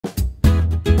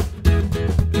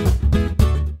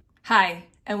Hi,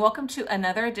 and welcome to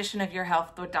another edition of Your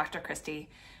Health with Dr. Christy.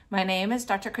 My name is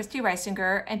Dr. Christy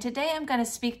Reisinger, and today I'm going to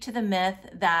speak to the myth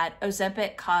that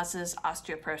Ozempic causes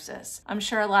osteoporosis. I'm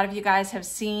sure a lot of you guys have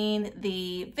seen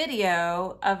the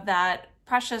video of that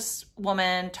precious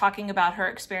woman talking about her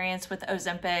experience with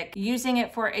Ozempic, using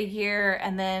it for a year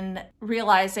and then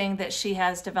realizing that she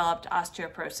has developed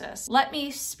osteoporosis. Let me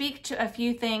speak to a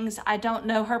few things. I don't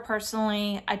know her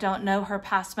personally. I don't know her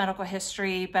past medical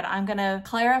history, but I'm going to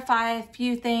clarify a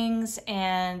few things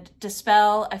and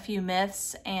dispel a few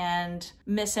myths and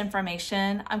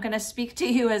misinformation. I'm going to speak to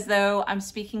you as though I'm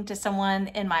speaking to someone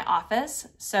in my office.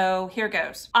 So here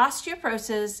goes.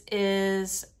 Osteoporosis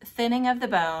is thinning of the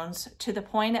bones to the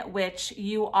point at which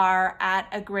you are at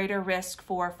a greater risk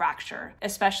for fracture,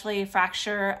 especially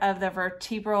fracture of the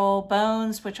vertebral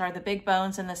bones, which are the big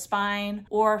bones in the spine,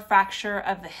 or fracture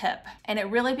of the hip. And it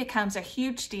really becomes a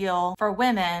huge deal for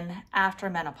women after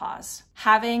menopause.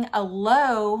 Having a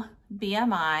low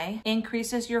BMI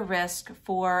increases your risk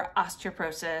for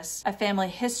osteoporosis. A family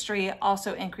history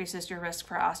also increases your risk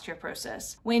for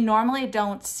osteoporosis. We normally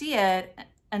don't see it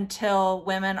until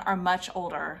women are much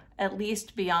older, at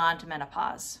least beyond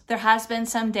menopause. There has been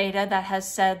some data that has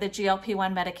said the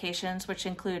GLP-1 medications, which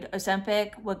include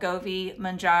Ozempic, Wegovy,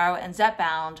 Mounjaro, and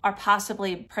Zepbound, are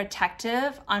possibly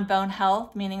protective on bone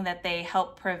health, meaning that they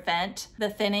help prevent the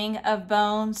thinning of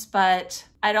bones, but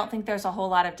I don't think there's a whole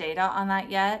lot of data on that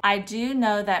yet. I do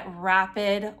know that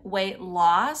rapid weight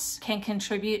loss can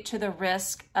contribute to the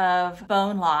risk of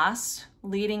bone loss,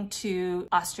 leading to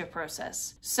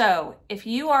osteoporosis. So if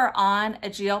you are on a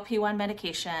GLP-1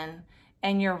 medication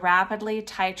and you're rapidly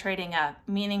titrating up,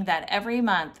 meaning that every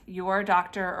month your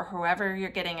doctor or whoever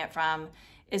you're getting it from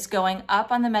is going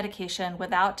up on the medication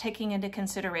without taking into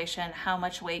consideration how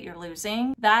much weight you're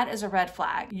losing, that is a red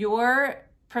flag. Your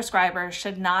prescriber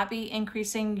should not be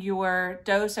increasing your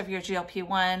dose of your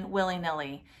GLP-1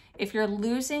 willy-nilly. If you're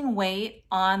losing weight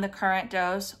on the current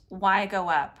dose, why go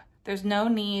up? There's no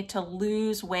need to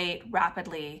lose weight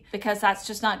rapidly because that's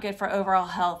just not good for overall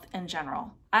health in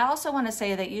general. I also want to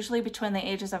say that usually between the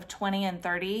ages of 20 and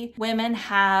 30, women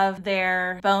have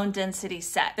their bone density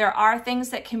set. There are things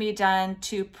that can be done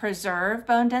to preserve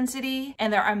bone density,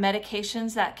 and there are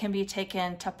medications that can be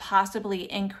taken to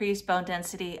possibly increase bone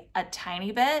density a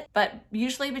tiny bit, but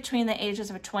usually between the ages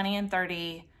of 20 and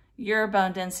 30, your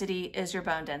bone density is your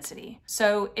bone density.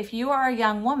 So if you are a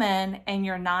young woman and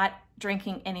you're not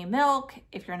drinking any milk,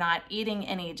 if you're not eating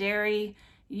any dairy,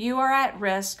 you are at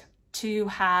risk to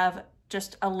have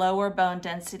just a lower bone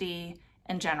density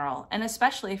in general, and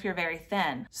especially if you're very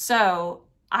thin. So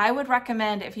I would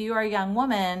recommend, if you are a young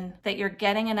woman, that you're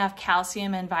getting enough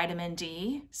calcium and vitamin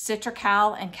D.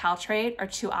 Citracal and Caltrate are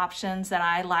two options that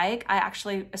I like. I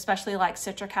actually especially like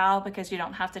Citracal because you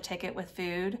don't have to take it with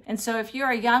food. And so if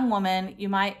you're a young woman,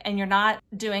 and you're not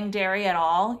doing dairy at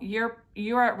all,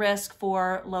 you're at risk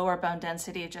for lower bone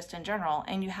density just in general.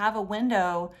 And you have a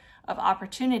window of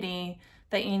opportunity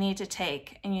that you need to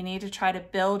take, and you need to try to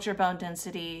build your bone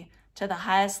density to the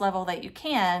highest level that you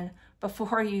can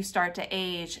before you start to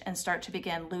age and start to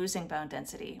begin losing bone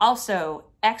density. Also,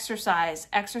 exercise.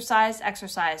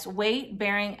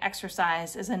 Weight-bearing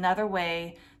exercise is another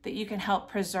way that you can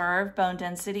help preserve bone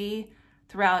density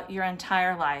throughout your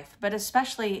entire life, but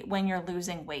especially when you're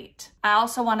losing weight. I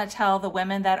also want to tell the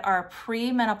women that are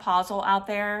premenopausal out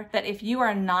there that if you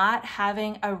are not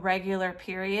having a regular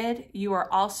period, you are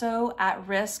also at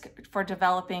risk for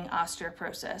developing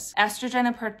osteoporosis. Estrogen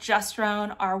and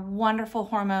progesterone are wonderful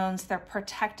hormones. They're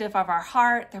protective of our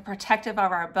heart, they're protective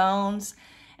of our bones.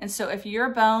 And so if your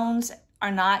bones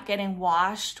are not getting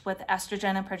washed with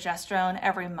estrogen and progesterone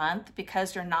every month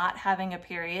because you're not having a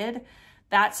period,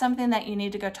 that's something that you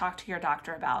need to go talk to your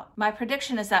doctor about. My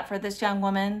prediction is that for this young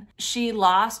woman, she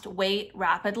lost weight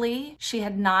rapidly. She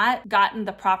had not gotten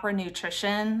the proper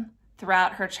nutrition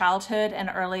throughout her childhood and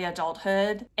early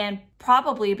adulthood. And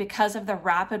probably because of the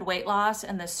rapid weight loss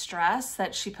and the stress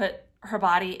that she put her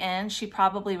body in, she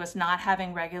probably was not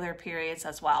having regular periods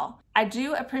as well. I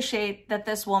do appreciate that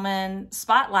this woman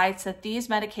spotlights that these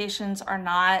medications are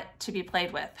not to be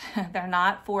played with. They're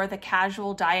not for the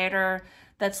casual dieter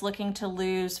that's looking to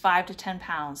lose 5 to 10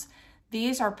 pounds.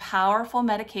 These are powerful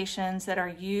medications that are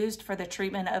used for the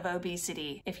treatment of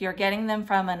obesity. If you're getting them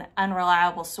from an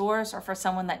unreliable source or for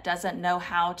someone that doesn't know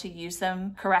how to use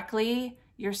them correctly,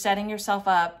 you're setting yourself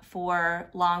up for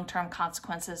long-term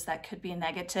consequences that could be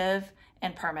negative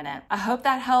and permanent. I hope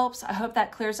that helps. I hope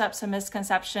that clears up some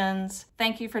misconceptions.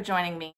 Thank you for joining me.